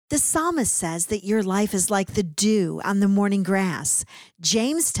The psalmist says that your life is like the dew on the morning grass.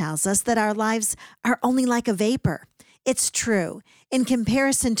 James tells us that our lives are only like a vapor. It's true. In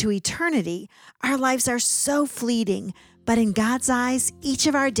comparison to eternity, our lives are so fleeting, but in God's eyes, each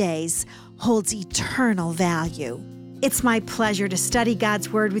of our days holds eternal value. It's my pleasure to study God's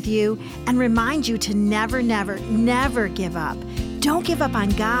Word with you and remind you to never, never, never give up. Don't give up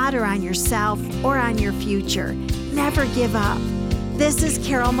on God or on yourself or on your future. Never give up. This is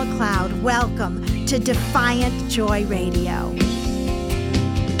Carol McLeod. Welcome to Defiant Joy Radio.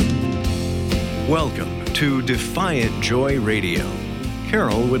 Welcome to Defiant Joy Radio.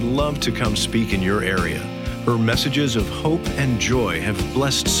 Carol would love to come speak in your area. Her messages of hope and joy have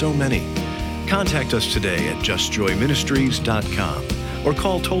blessed so many. Contact us today at justjoyministries.com or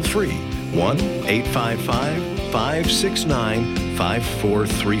call toll-free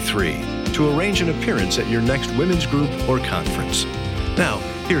 1-855-569-5433 to arrange an appearance at your next women's group or conference. Now,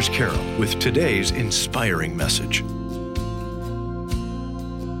 here's Carol with today's inspiring message.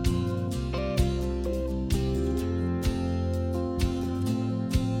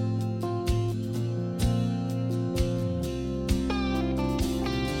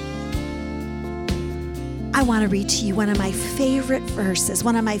 I want to read to you one of my favorite verses,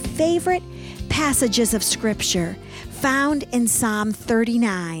 one of my favorite passages of Scripture found in Psalm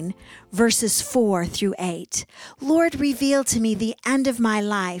 39, verses 4 through 8. Lord, reveal to me the end of my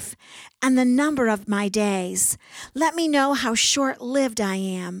life and the number of my days. Let me know how short-lived I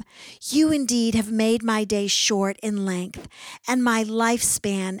am. You indeed have made my days short in length, and my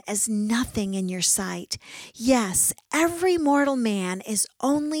lifespan as nothing in your sight. Yes, every mortal man is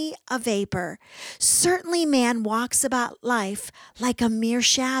only a vapor. Certainly man walks about life like a mere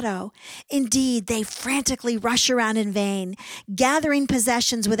shadow. Indeed, they frantically rush around in vain, gathering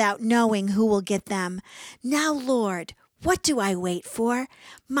possessions without knowing who will get them. Now, Lord, what do I wait for?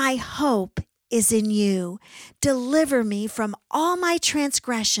 My hope is in you. Deliver me from all my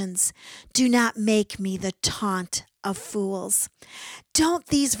transgressions. Do not make me the taunt of fools. Don't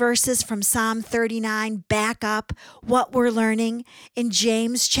these verses from Psalm 39 back up what we're learning in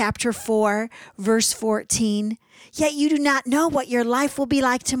James chapter 4, verse 14? Yet you do not know what your life will be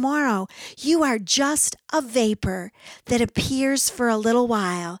like tomorrow. You are just a vapor that appears for a little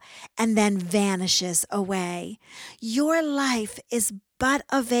while and then vanishes away. Your life is but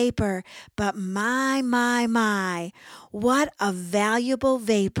a vapor, but my, what a valuable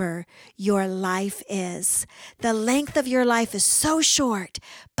vapor your life is. The length of your life is so short,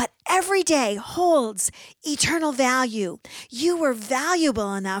 but every day holds eternal value. You were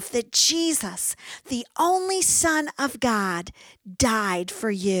valuable enough that Jesus, the only Son of God, died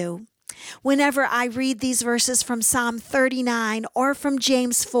for you. Whenever I read these verses from Psalm 39 or from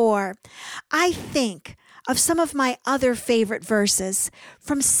James 4, I think of some of my other favorite verses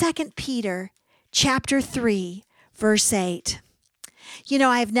from 2 Peter chapter 3, verse 8. You know,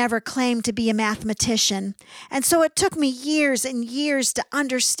 I've never claimed to be a mathematician, and so it took me years and years to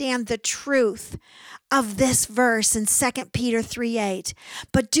understand the truth of this verse in 2 Peter 3:8.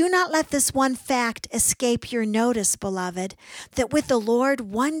 But do not let this one fact escape your notice, beloved, that with the Lord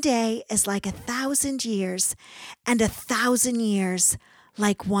 1 day is like 1,000 years, and 1,000 years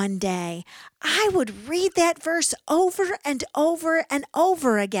like 1 day. I would read that verse over and over and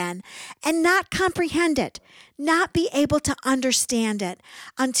over again and not comprehend it, not be able to understand it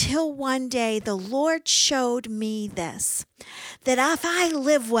until one day the Lord showed me this, that if I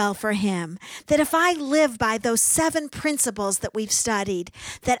live well for Him, that if I live by those 7 principles that we've studied,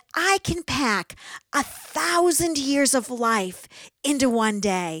 that I can pack 1,000 years of life into 1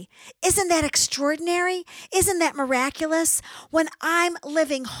 day. Isn't that extraordinary? Isn't that miraculous? When I'm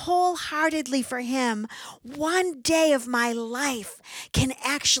living wholeheartedly for Him, 1 day of my life can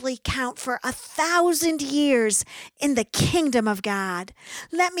actually count for 1,000 years in the kingdom of God.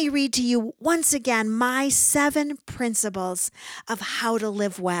 Let me read to you once again my 7 principles of how to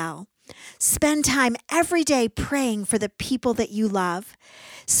live well. Spend time every day praying for the people that you love.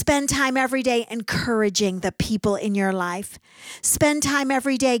 Spend time every day encouraging the people in your life. Spend time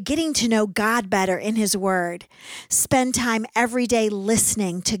every day getting to know God better in His Word. Spend time every day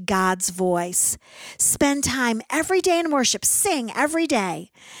listening to God's voice. Spend time every day in worship. Sing every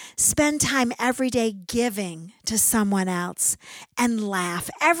day. Spend time every day giving to someone else. And laugh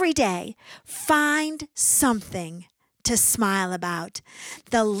every day. Find something to smile about.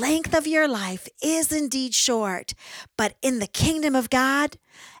 The length of your life is indeed short, but in the kingdom of God,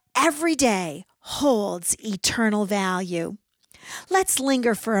 every day holds eternal value. Let's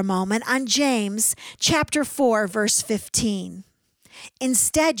linger for a moment on James chapter 4, verse 15.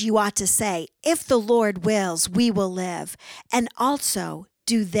 Instead, you ought to say, if the Lord wills, we will live, and also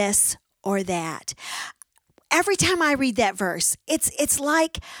do this or that. Every time I read that verse, it's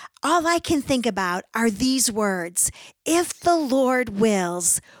like all I can think about are these words. If the Lord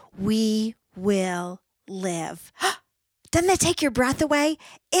wills, we will live. Doesn't that take your breath away?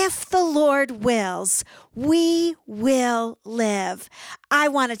 If the Lord wills, we will live. I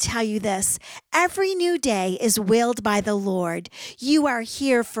want to tell you this. Every new day is willed by the Lord. You are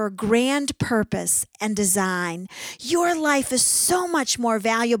here for grand purpose and design. Your life is so much more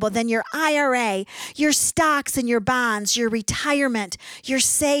valuable than your IRA, your stocks and your bonds, your retirement, your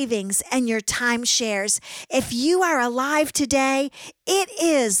savings, and your timeshares. If you are alive today, it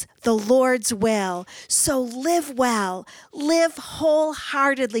is the Lord's will. So live well, live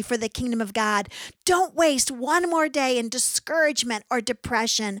wholeheartedly for the kingdom of God. Don't waste one more day in discouragement or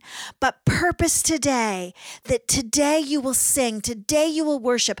depression, but purpose today that today you will sing, today you will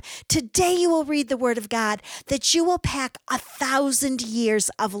worship, today you will read the word of God, that you will pack 1,000 years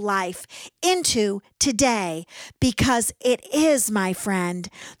of life into today, because it is, my friend,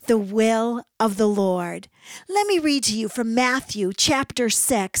 the will of the Lord. Let me read to you from Matthew chapter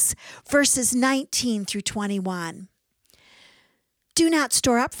 6, verses 19 through 21. Do not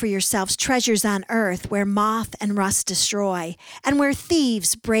store up for yourselves treasures on earth where moth and rust destroy, and where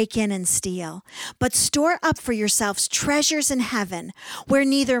thieves break in and steal. But store up for yourselves treasures in heaven, where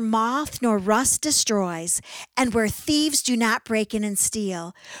neither moth nor rust destroys, and where thieves do not break in and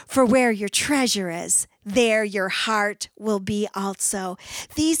steal. For where your treasure is, there your heart will be also.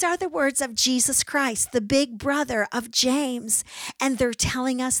 These are the words of Jesus Christ, the big brother of James, and they're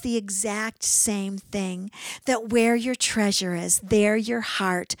telling us the exact same thing, that where your treasure is, there your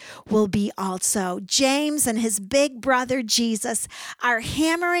heart will be also. James and his big brother Jesus are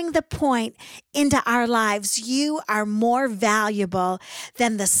hammering the point into our lives. You are more valuable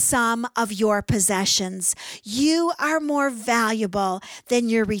than the sum of your possessions. You are more valuable than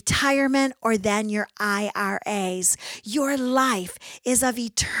your retirement or than your IRAs. Your life is of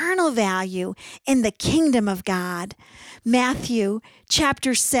eternal value in the kingdom of God. Matthew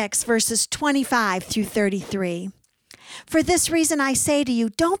chapter 6, verses 25 through 33. For this reason I say to you,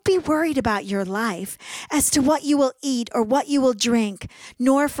 don't be worried about your life as to what you will eat or what you will drink,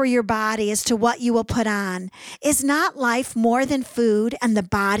 nor for your body as to what you will put on. Is not life more than food, and the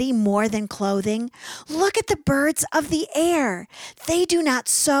body more than clothing? Look at the birds of the air. They do not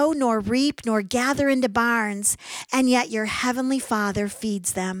sow, nor reap, nor gather into barns, and yet your heavenly Father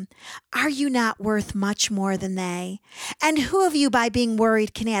feeds them. Are you not worth much more than they? And who of you, by being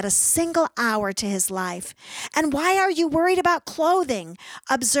worried, can add a single hour to his life? And why are you worried about clothing?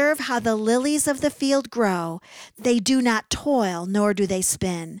 Observe how the lilies of the field grow. They do not toil, nor do they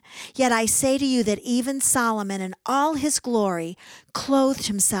spin. Yet I say to you that even Solomon in all his glory clothed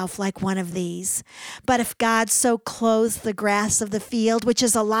himself like one of these. But if God so clothes the grass of the field, which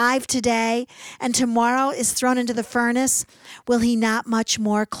is alive today and tomorrow is thrown into the furnace, will he not much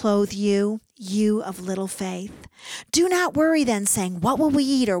more clothe you, you of little faith? Do not worry then, saying, what will we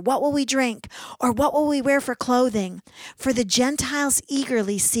eat, or what will we drink, or what will we wear for clothing? For the Gentiles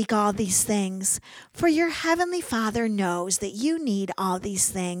eagerly seek all these things. For your heavenly Father knows that you need all these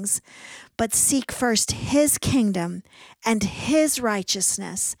things. But seek first his kingdom and his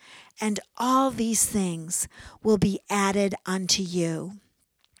righteousness, and all these things will be added unto you.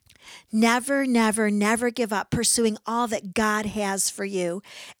 Never, never, never give up pursuing all that God has for you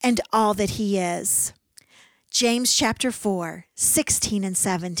and all that he is. James chapter 4, 16 and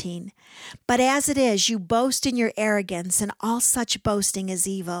 17. But as it is, you boast in your arrogance, and all such boasting is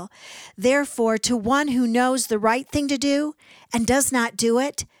evil. Therefore, to one who knows the right thing to do and does not do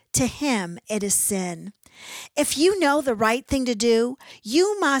it, to him it is sin. If you know the right thing to do,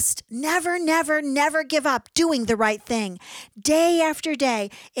 you must never, never, never give up doing the right thing. Day after day,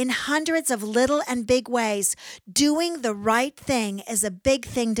 in hundreds of little and big ways, doing the right thing is a big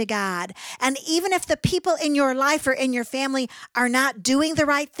thing to God. And even if the people in your life or in your family are not doing the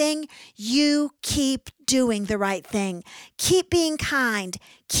right thing, you keep doing the right thing. Keep being kind.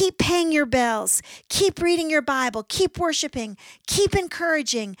 Keep paying your bills. Keep reading your Bible. Keep worshiping. Keep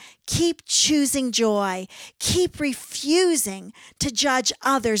encouraging. Keep choosing joy. Keep refusing to judge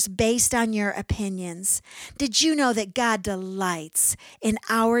others based on your opinions. Did you know that God delights in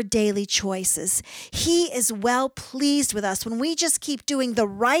our daily choices? He is well pleased with us when we just keep doing the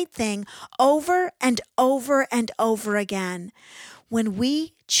right thing over and over and over again. When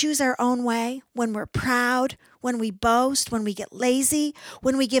we choose our own way, when we're proud, when we boast, when we get lazy,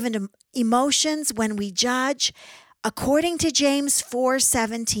 when we give into emotions, when we judge, according to James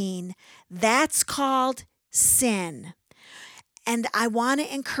 4:17, that's called sin. And I want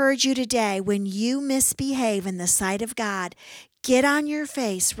to encourage you today, when you misbehave in the sight of God, Get on your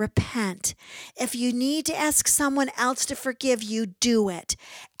face, repent. If you need to ask someone else to forgive you, do it.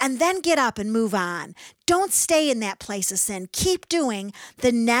 And then get up and move on. Don't stay in that place of sin. Keep doing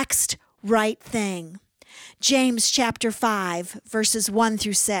the next right thing. James chapter 5, verses 1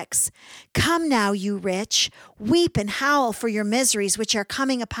 through 6. Come now, you rich, weep and howl for your miseries which are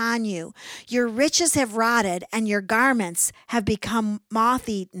coming upon you. Your riches have rotted, and your garments have become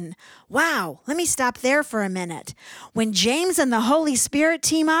moth-eaten. Wow, let me stop there for a minute. When James and the Holy Spirit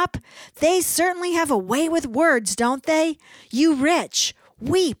team up, they certainly have a way with words, don't they? You rich,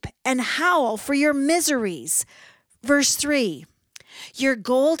 weep and howl for your miseries. Verse 3. Your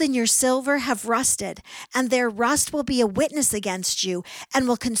gold and your silver have rusted, and their rust will be a witness against you and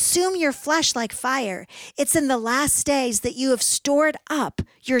will consume your flesh like fire. It's in the last days that you have stored up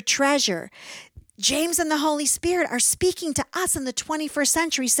your treasure. James and the Holy Spirit are speaking to us in the 21st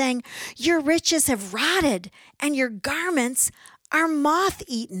century saying, your riches have rotted and your garments are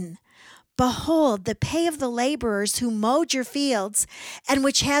moth-eaten. Behold, the pay of the laborers who mowed your fields and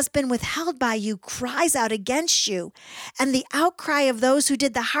which has been withheld by you cries out against you. And the outcry of those who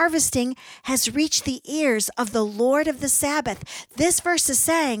did the harvesting has reached the ears of the Lord of the Sabbath. This verse is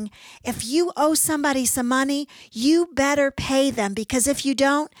saying, if you owe somebody some money, you better pay them, because if you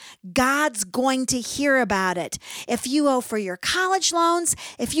don't, God's going to hear about it. If you owe for your college loans,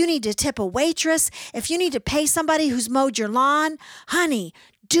 if you need to tip a waitress, if you need to pay somebody who's mowed your lawn, honey,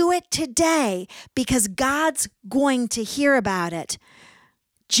 do it today, because God's going to hear about it.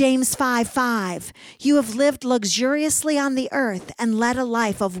 James 5:5. You have lived luxuriously on the earth and led a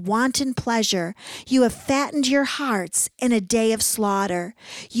life of wanton pleasure. You have fattened your hearts in a day of slaughter.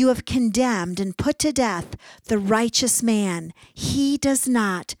 You have condemned and put to death the righteous man. He does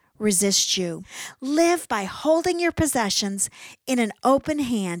not resist you. Live by holding your possessions in an open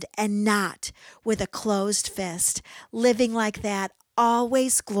hand and not with a closed fist. Living like that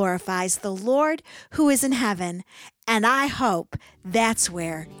always glorifies the Lord who is in heaven, and I hope that's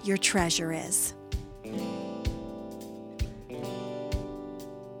where your treasure is.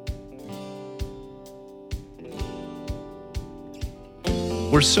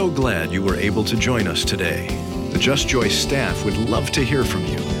 We're so glad you were able to join us today. The Just Joy staff would love to hear from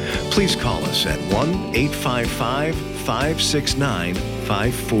you. Please call us at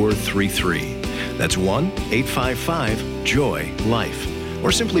 1-855-569-5433. That's 1-855-JOY-LIFE.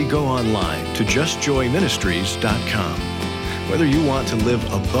 Or simply go online to justjoyministries.com. Whether you want to live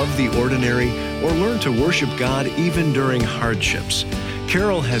above the ordinary or learn to worship God even during hardships,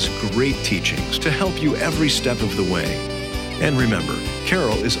 Carol has great teachings to help you every step of the way. And remember,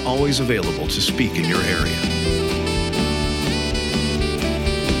 Carol is always available to speak in your area.